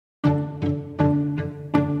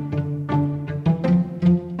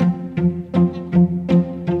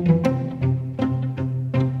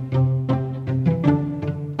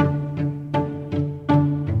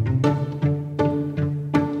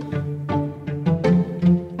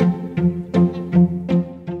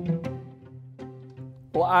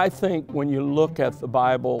I think when you look at the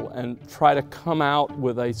Bible and try to come out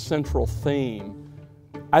with a central theme,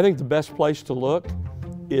 I think the best place to look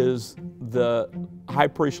is the high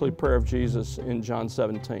priestly prayer of Jesus in John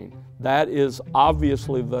 17. That is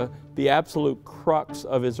obviously the absolute crux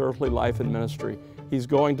of his earthly life and ministry. He's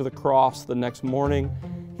going to the cross the next morning.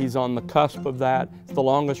 He's on the cusp of that. It's the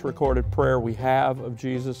longest recorded prayer we have of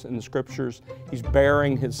Jesus in the Scriptures. He's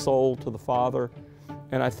bearing his soul to the Father.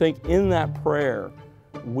 And I think in that prayer,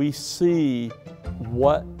 we see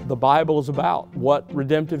what the Bible is about, what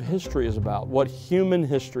redemptive history is about, what human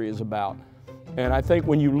history is about. And I think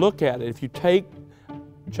when you look at it, if you take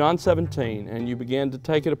John 17 and you begin to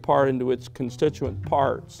take it apart into its constituent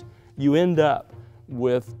parts, you end up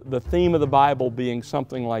with the theme of the Bible being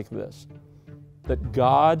something like this: that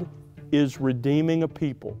God is redeeming a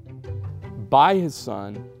people by His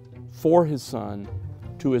Son, for His Son,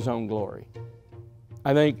 to His own glory.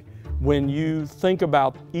 I think when you think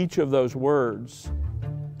about each of those words,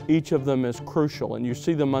 each of them is crucial, and you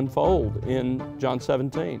see them unfold in John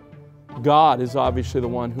 17. God is obviously the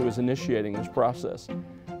one who is initiating this process.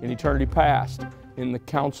 In eternity past, in the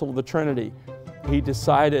council of the Trinity, He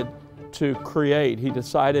decided to create, He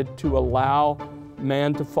decided to allow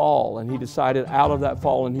man to fall, and He decided out of that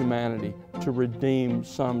fallen humanity to redeem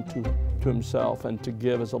some to Himself and to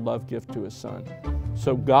give as a love gift to His Son.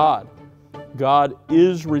 So God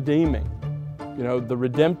is redeeming. You know, the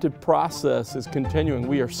redemptive process is continuing.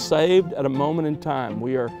 We are saved at a moment in time.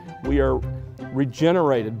 We are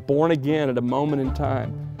regenerated, born again at a moment in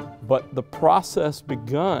time. But the process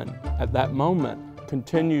begun at that moment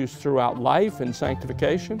continues throughout life in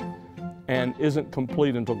sanctification and isn't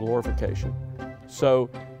complete until glorification. So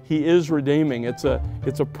He is redeeming. It's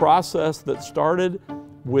a process that started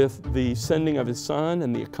with the sending of His Son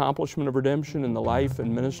and the accomplishment of redemption in the life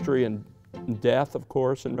and ministry and death, of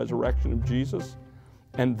course, and resurrection of Jesus.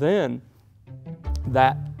 And then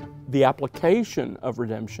the application of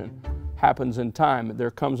redemption happens in time. There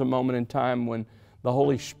comes a moment in time when the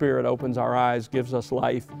Holy Spirit opens our eyes, gives us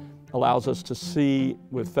life, allows us to see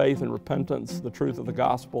with faith and repentance the truth of the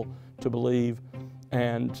gospel, to believe,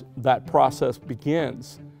 and that process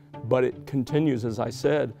begins. But it continues, as I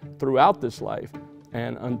said, throughout this life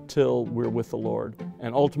and until we're with the Lord,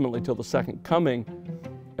 and ultimately till the second coming,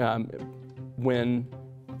 when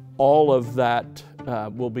all of that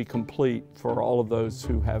will be complete for all of those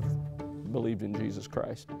who have believed in Jesus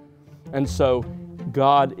Christ. And so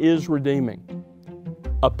God is redeeming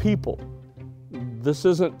a people. This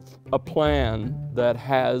isn't a plan that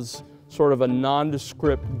has sort of a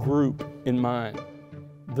nondescript group in mind.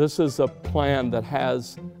 This is a plan that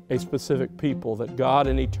has a specific people that God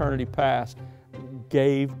in eternity past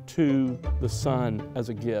gave to the Son as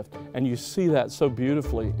a gift. And you see that so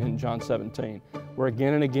beautifully in John 17, where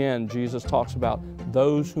again and again Jesus talks about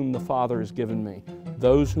those whom the Father has given me,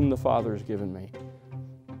 those whom the Father has given me.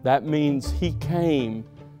 That means He came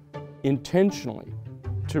intentionally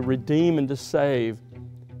to redeem and to save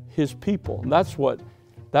His people. And that's what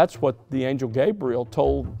the angel Gabriel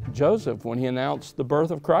told Joseph when he announced the birth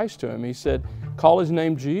of Christ to him. He said, "Call His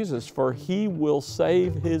name Jesus, for He will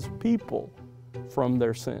save His people from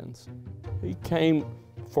their sins." He came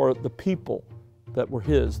for the people that were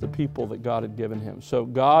His, the people that God had given Him. So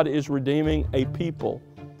God is redeeming a people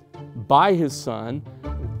by His Son.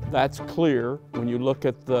 That's clear when you look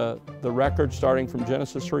at the record starting from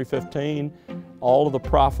Genesis 3:15. All of the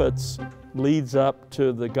prophets leads up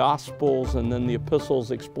to the Gospels, and then the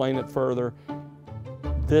epistles explain it further.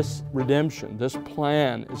 This redemption, this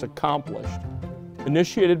plan is accomplished,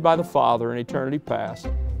 initiated by the Father in eternity past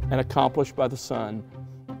and accomplished by the Son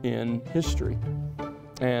in history.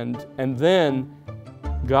 And then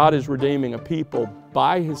God is redeeming a people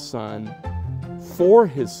by His Son, for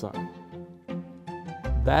His Son.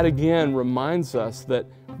 That again reminds us that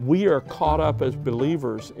we are caught up as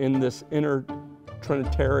believers in this inner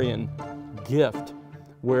Trinitarian gift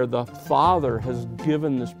where the Father has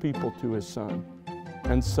given this people to His Son.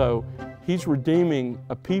 And so He's redeeming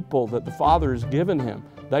a people that the Father has given Him.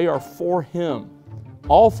 They are for Him.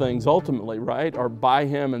 All things ultimately, right, are by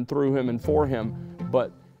Him and through Him and for Him,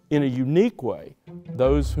 but in a unique way,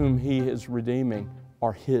 those whom He is redeeming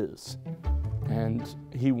are His, and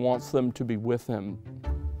He wants them to be with Him.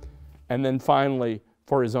 And then finally,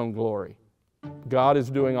 for His own glory. God is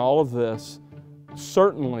doing all of this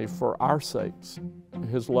certainly for our sakes.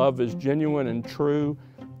 His love is genuine and true,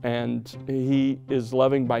 and He is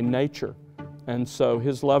loving by nature. And so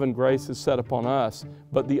His love and grace is set upon us.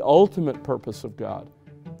 But the ultimate purpose of God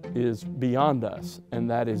is beyond us, and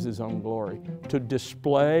that is His own glory. To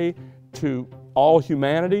display to all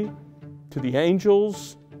humanity, to the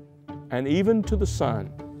angels, and even to the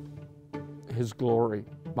Son, His glory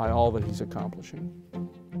by all that He's accomplishing.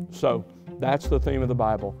 So that's the theme of the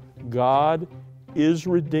Bible. God is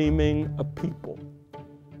redeeming a people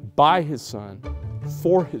by His Son,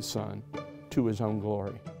 for His Son, to His own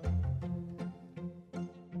glory.